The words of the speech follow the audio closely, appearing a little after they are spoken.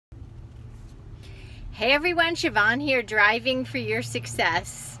Hey everyone, Sheevaun here, driving for your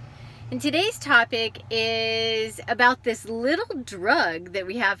success. And today's topic is about this little drug that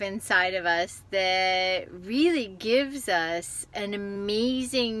we have inside of us that really gives us an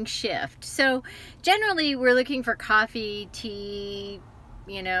amazing shift. So generally we're looking for coffee, tea,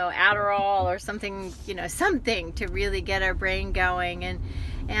 atterall or something, something to really get our brain going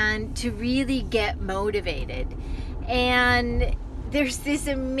and to really get motivated. And there's this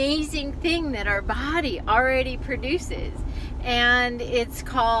amazing thing that our body already produces, and it's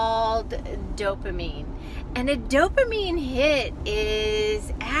called dopamine. And a dopamine hit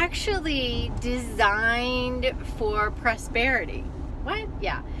is actually designed for prosperity. What?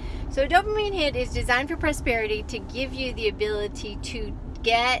 Yeah. So a dopamine hit is designed for prosperity to give you the ability to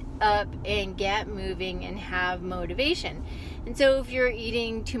get up and get moving and have motivation. And so if you're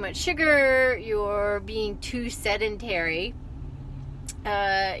eating too much sugar, you're being too sedentary,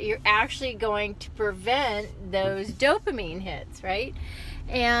 you're actually going to prevent those dopamine hits, right?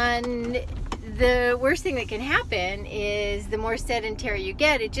 And the worst thing that can happen is the more sedentary you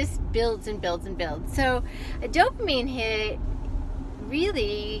get, it just builds and builds and builds. So a dopamine hit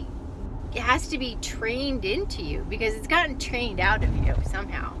really has to be trained into you because it's gotten trained out of you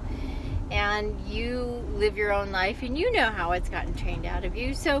somehow. And you live your own life and you know how it's gotten trained out of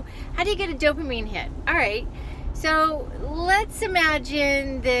you. So how do you get a dopamine hit? All right. So let's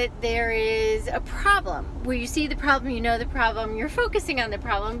imagine that there is a problem where you see the problem, you know the problem, you're focusing on the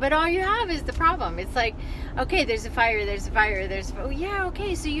problem, but all you have is the problem. It's like, okay, there's a fire, oh yeah,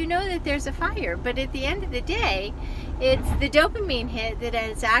 okay, so you know that there's a fire, but at the end of the day, it's the dopamine hit that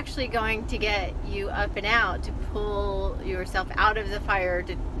is actually going to get you up and out, to pull yourself out of the fire,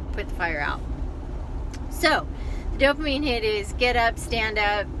 to put the fire out. So the dopamine hit is get up, stand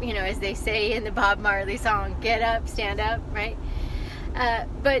up, as they say in the Bob Marley song, get up, stand up, right?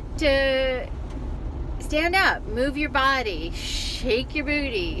 But stand up, move your body, shake your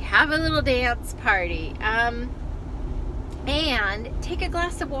booty, have a little dance party, and take a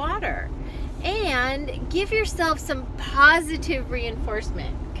glass of water and give yourself some positive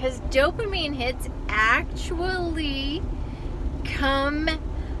reinforcement, because dopamine hits actually come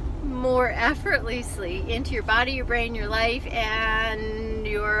more effortlessly into your body, your brain, your life, and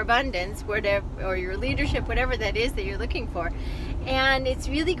your abundance, whatever, or your leadership, whatever that is that you're looking for. And it's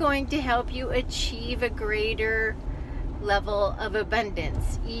really going to help you achieve a greater level of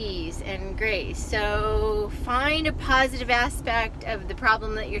abundance, ease, and grace. So find a positive aspect of the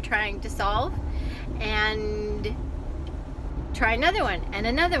problem that you're trying to solve and try another one, and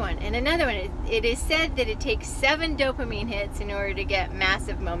another one, and another one. It is said that it takes 7 dopamine hits in order to get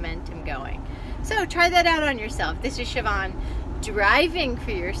massive momentum going. So try that out on yourself. This is Sheevaun, driving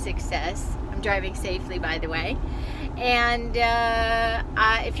for your success. I'm driving safely, by the way. And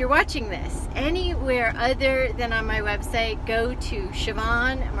if you're watching this anywhere other than on my website, go to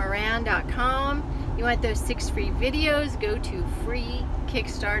SheevaunMoran.com. You want those 6 free videos, go to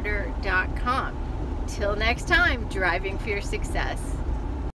freekickstarter.com. Till next time, driving for your success.